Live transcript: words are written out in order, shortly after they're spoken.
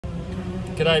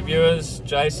G'day viewers,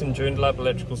 Jason, Joondalup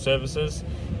Electrical Services.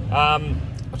 I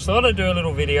thought I'd do a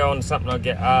little video on something I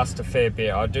get asked a fair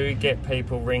bit. I do get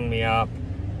people ring me up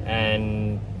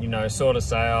and, you know, sort of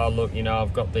say, oh look, you know,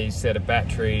 I've got these set of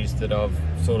batteries that I've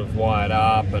sort of wired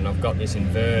up and I've got this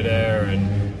inverter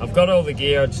and I've got all the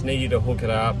gear, I just need you to hook it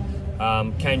up.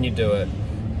 Can you do it?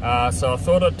 So I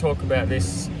thought I'd talk about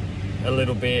this a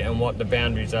little bit and what the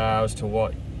boundaries are as to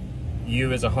what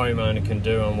you as a homeowner can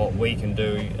do and what we can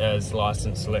do as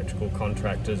licensed electrical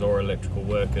contractors or electrical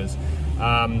workers.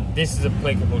 This is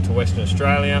applicable to Western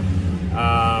Australia,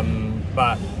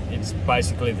 but it's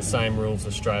basically the same rules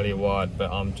Australia-wide,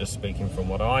 but I'm just speaking from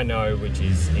what I know, which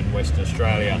is in Western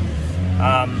Australia.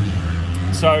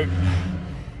 So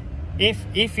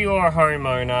if you're a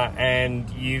homeowner and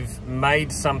you've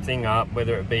made something up,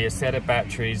 whether it be a set of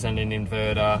batteries and an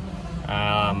inverter,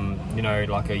 you know,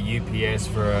 like a UPS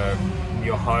for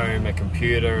your home, a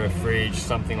computer, a fridge,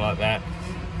 something like that.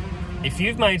 If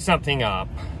you've made something up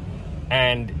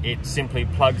and it simply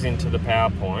plugs into the power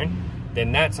point,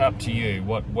 then that's up to you,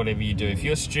 whatever you do. If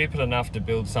you're stupid enough to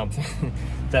build something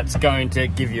that's going to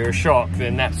give you a shock,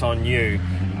 then that's on you.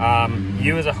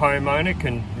 You as a homeowner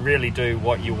can really do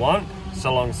what you want,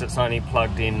 so long as it's only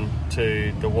plugged in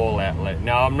to the wall outlet.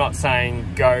 Now, I'm not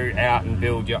saying go out and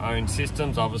build your own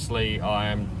systems. Obviously,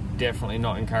 I am definitely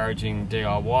not encouraging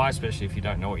DIY, especially if you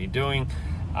don't know what you're doing.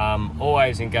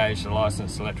 Always engage a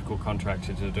licensed electrical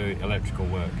contractor to do electrical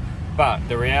work. But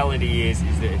the reality is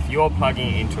that if you're plugging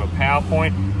it into a power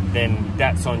point, then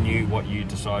that's on you what you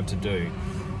decide to do.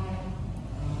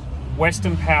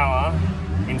 Western Power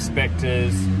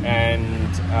inspectors and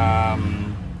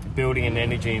building and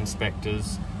energy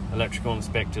inspectors, electrical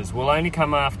inspectors, will only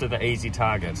come after the easy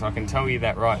targets. I can tell you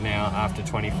that right now after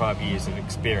 25 years of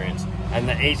experience. And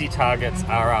the easy targets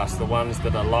are us, the ones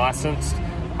that are licensed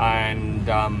and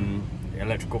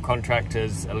electrical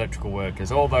contractors, electrical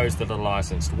workers, all those that are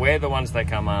licensed. We're the ones they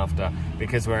come after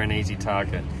because we're an easy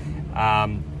target.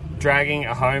 Dragging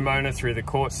a homeowner through the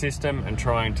court system and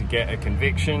trying to get a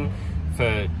conviction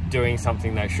for doing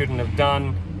something they shouldn't have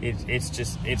done,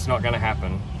 it's not going to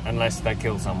happen unless they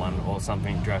kill someone or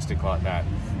something drastic like that.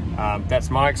 That's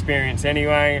my experience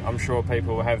anyway. I'm sure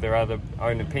people will have their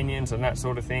own opinions and that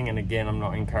sort of thing, and again, I'm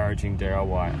not encouraging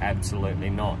DIY,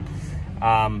 absolutely not.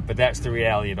 But that's the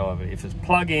reality of it. If it's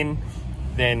plug-in,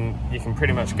 then you can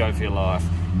pretty much go for your life.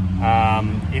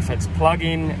 If it's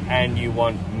plug-in and you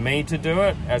want me to do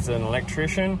it as an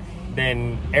electrician,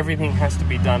 then everything has to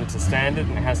be done to standard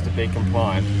and it has to be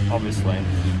compliant, obviously.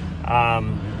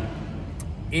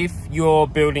 If you're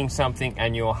building something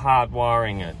and you're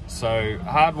hardwiring it, so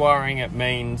hardwiring it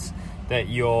means that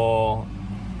you're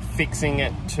fixing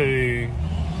it to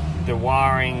the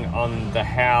wiring on the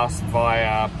house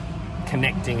via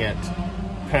connecting it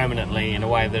permanently in a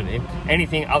way that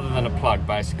anything other than a plug,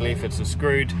 basically. If it's a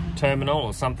screwed terminal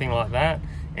or something like that,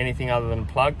 anything other than a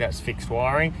plug, that's fixed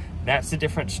wiring. That's a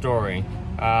different story.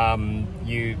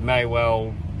 You may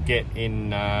well get in,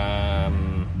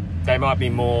 they might be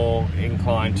more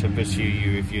inclined to pursue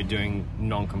you if you're doing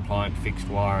non-compliant fixed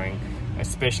wiring,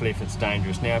 especially if it's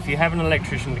dangerous. Now, if you have an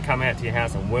electrician to come out to your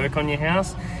house and work on your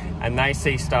house and they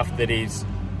see stuff that is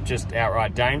just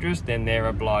outright dangerous, then they're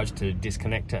obliged to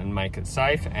disconnect it and make it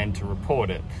safe and to report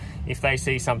it. If they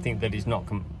see something that is not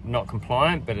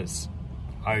compliant, but it's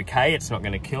okay, it's not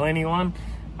going to kill anyone,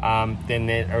 then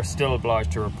they are still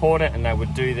obliged to report it, and they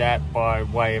would do that by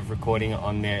way of recording it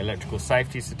on their electrical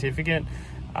safety certificate,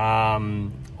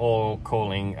 or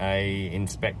calling a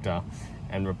inspector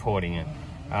and reporting it.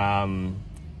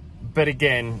 But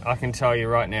again, I can tell you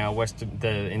right now,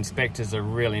 the inspectors are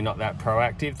really not that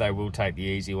proactive. They will take the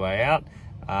easy way out.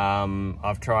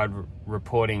 I've tried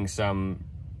reporting some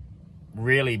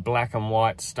really black and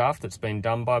white stuff that's been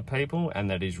done by people and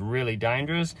that is really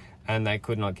dangerous, and they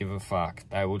could not give a fuck.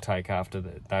 They will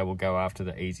go after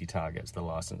the easy targets, the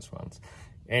licensed ones.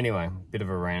 Anyway, bit of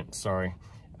a rant, sorry.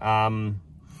 Where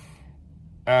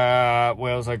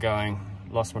was I going?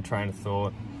 Lost my train of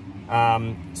thought.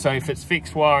 So if it's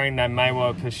fixed wiring, they may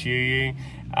well pursue you.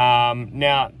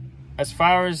 Now, as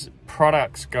far as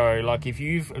products go, like if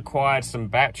you've acquired some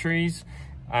batteries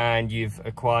and you've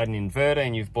acquired an inverter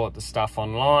and you've bought the stuff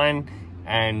online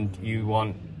and you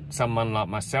want someone like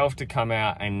myself to come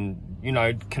out and, you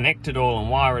know, connect it all and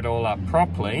wire it all up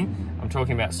properly, I'm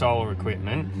talking about solar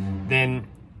equipment, then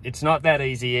it's not that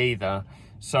easy either.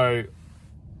 So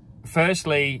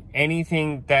firstly,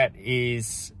 anything that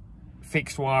is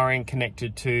fixed wiring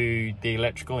connected to the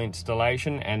electrical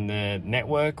installation and the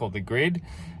network or the grid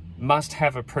must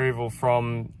have approval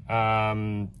from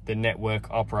the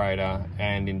network operator,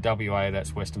 and in WA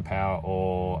that's Western Power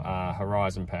or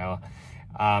Horizon Power.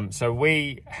 So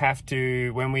we have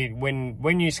to,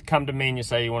 when you come to me and you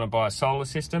say you want to buy a solar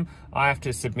system, I have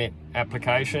to submit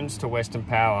applications to Western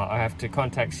Power. I have to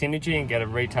contact Synergy and get a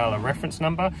retailer reference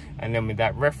number, and then with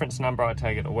that reference number I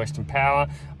take it to Western Power.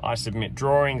 I submit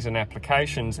drawings and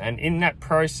applications, and in that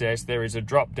process there is a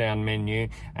drop down menu,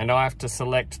 and I have to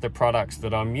select the products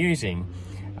that I'm using.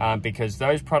 Because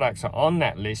those products are on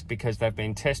that list because they've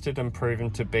been tested and proven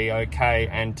to be okay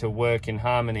and to work in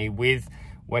harmony with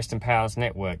Western Power's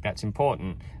network. That's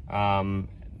important.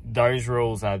 Those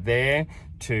rules are there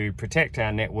to protect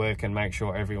our network and make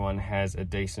sure everyone has a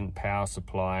decent power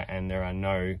supply and there are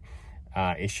no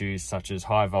issues such as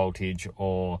high voltage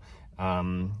or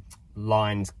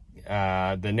lines,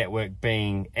 the network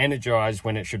being energized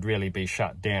when it should really be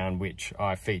shut down, which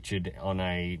I featured on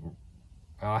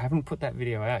I haven't put that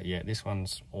video out yet. This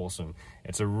one's awesome.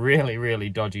 It's a really, really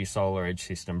dodgy solar edge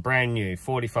system. Brand new,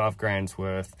 45 grand's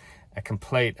worth, a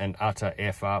complete and utter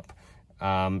F up.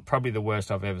 Probably the worst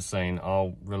I've ever seen.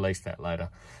 I'll release that later.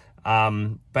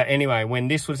 But anyway, when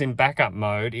this was in backup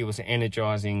mode, it was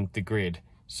energizing the grid.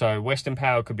 So Western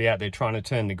Power could be out there trying to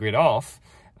turn the grid off,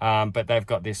 but they've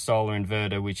got this solar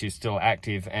inverter which is still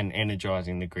active and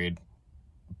energizing the grid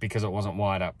because it wasn't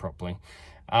wired up properly.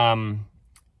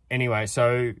 Anyway,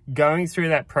 so going through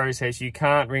that process, you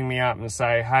can't ring me up and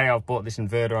say, hey, I've bought this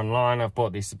inverter online, I've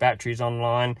bought these batteries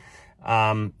online,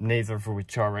 neither of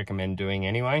which I recommend doing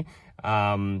anyway.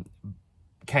 Can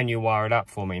you wire it up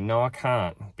for me? No, I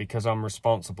can't, because I'm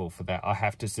responsible for that. I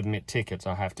have to submit tickets,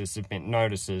 I have to submit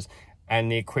notices, and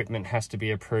the equipment has to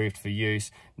be approved for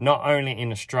use, not only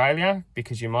in Australia,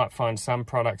 because you might find some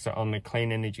products are on the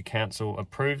Clean Energy Council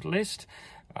approved list,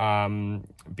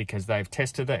 because they've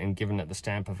tested it and given it the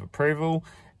stamp of approval,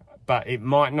 but it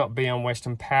might not be on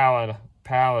Western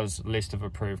Power's list of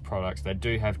approved products. They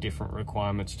do have different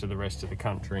requirements to the rest of the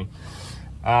country.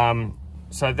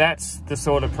 So that's the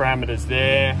sort of parameters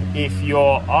there. If you're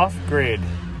off grid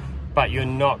but you're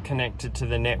not connected to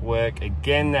the network,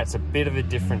 again, that's a bit of a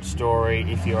different story.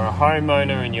 If you're a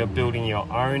homeowner and you're building your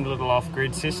own little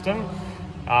off-grid system,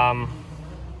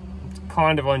 it's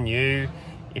kind of on you.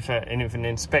 If an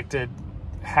inspector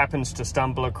happens to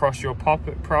stumble across your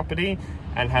property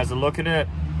and has a look at it,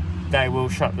 they will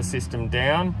shut the system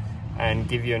down and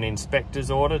give you an inspector's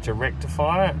order to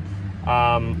rectify it.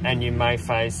 And you may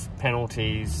face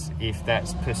penalties if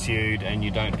that's pursued and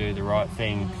you don't do the right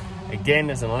thing. Again,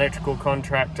 as an electrical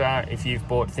contractor, if you've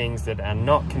bought things that are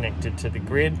not connected to the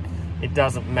grid, it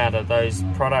doesn't matter. Those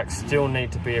products still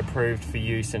need to be approved for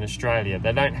use in Australia.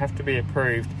 They don't have to be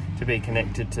approved to be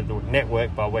connected to the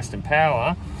network by Western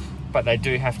Power, but they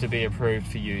do have to be approved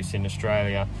for use in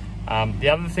Australia. The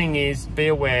other thing is, be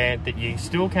aware that you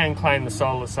still can claim the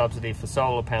solar subsidy for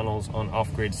solar panels on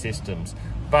off-grid systems,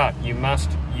 but you must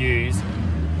use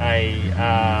a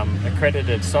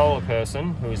accredited solar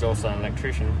person who is also an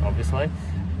electrician, obviously.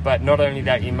 But not only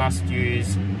that, you must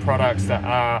use products that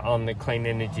are on the Clean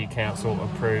Energy Council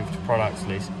approved products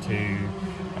list to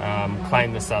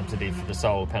claim the subsidy for the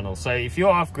solar panels. So if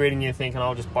you're off grid and you're thinking,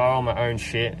 I'll just buy all my own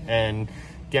shit and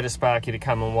get a Sparky to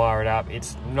come and wire it up,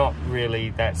 it's not really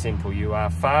that simple. You are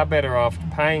far better off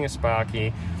paying a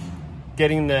Sparky,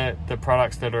 getting the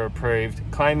products that are approved,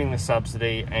 claiming the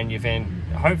subsidy, and you've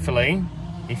hopefully,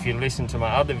 if you listen to my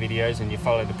other videos and you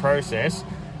follow the process,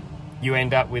 you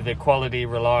end up with a quality,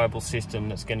 reliable system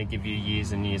that's going to give you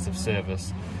years and years of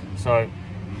service. So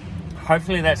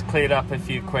hopefully that's cleared up a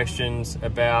few questions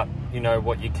about, you know,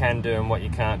 what you can do and what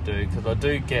you can't do, because I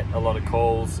do get a lot of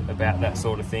calls about that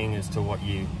sort of thing as to what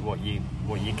you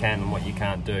can and what you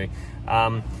can't do.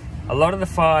 A lot of the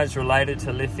fires related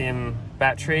to lithium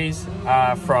batteries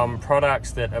are from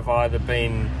products that have either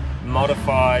been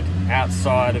modified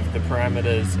outside of the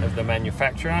parameters of the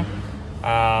manufacturer.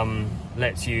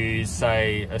 Let's use,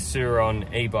 say, a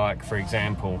Suron e-bike, for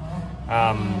example.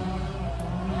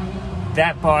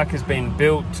 That bike has been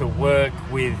built to work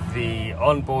with the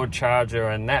onboard charger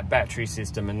and that battery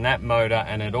system and that motor,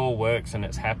 and it all works and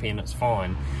it's happy and it's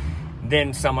fine.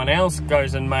 Then someone else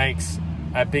goes and makes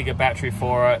a bigger battery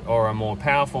for it or a more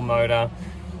powerful motor,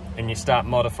 and you start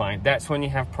modifying. That's when you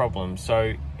have problems.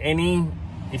 So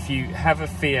if you have a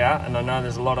fear, and I know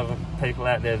there's a lot of people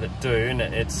out there that do, and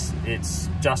it's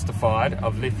justified,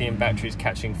 of lithium batteries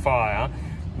catching fire,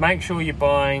 make sure you're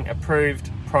buying approved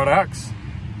products.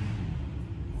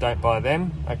 Don't buy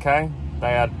them, okay?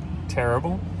 They are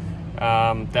terrible.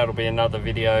 That'll be another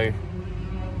video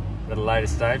at a later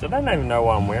stage. I don't even know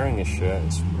why I'm wearing this shirt.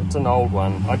 It's an old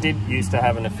one. I did used to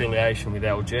have an affiliation with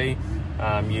LG,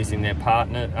 using their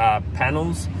partner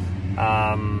panels.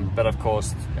 But of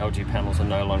course, LG panels are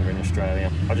no longer in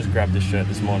Australia. I just grabbed this shirt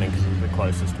this morning because it was the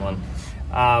closest one.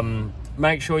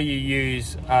 Make sure you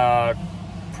use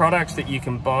products that you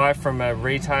can buy from a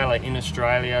retailer in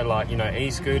Australia, like, you know,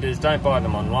 e-scooters. Don't buy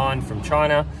them online from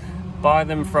China. Buy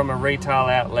them from a retail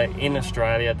outlet in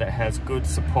Australia that has good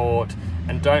support,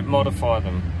 and don't modify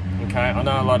them. Okay, I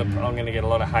know I'm going to get a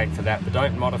lot of hate for that, but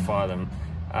don't modify them.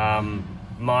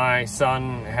 My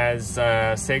son has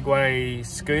a Segway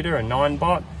scooter, a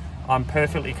 9-bot. I'm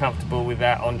perfectly comfortable with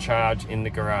that on charge in the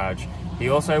garage. He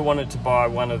also wanted to buy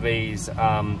one of these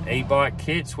e-bike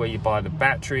kits where you buy the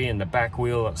battery and the back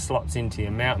wheel that slots into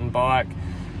your mountain bike.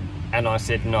 And I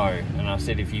said no. And I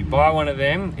said, if you buy one of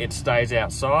them, it stays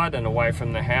outside and away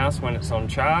from the house when it's on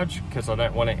charge, because I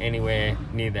don't want it anywhere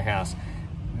near the house.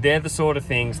 They're the sort of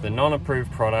things, the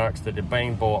non-approved products that are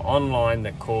being bought online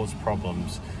that cause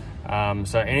problems.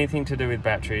 So anything to do with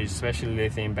batteries, especially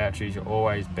lithium batteries, you're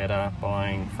always better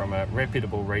buying from a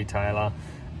reputable retailer,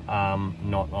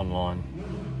 not online.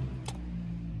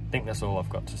 I think that's all I've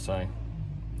got to say.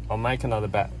 I'll make another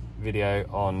video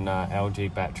on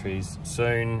LG batteries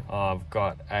soon. I've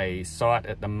got a site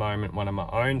at the moment, one of my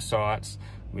own sites,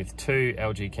 with 2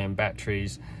 LG Chem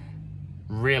batteries,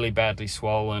 really badly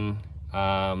swollen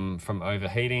from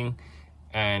overheating,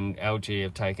 and LG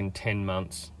have taken 10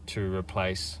 months to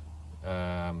replace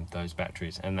those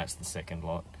batteries, and that's the second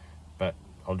lot. But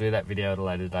I'll do that video at a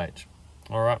later date.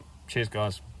 All right, cheers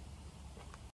guys.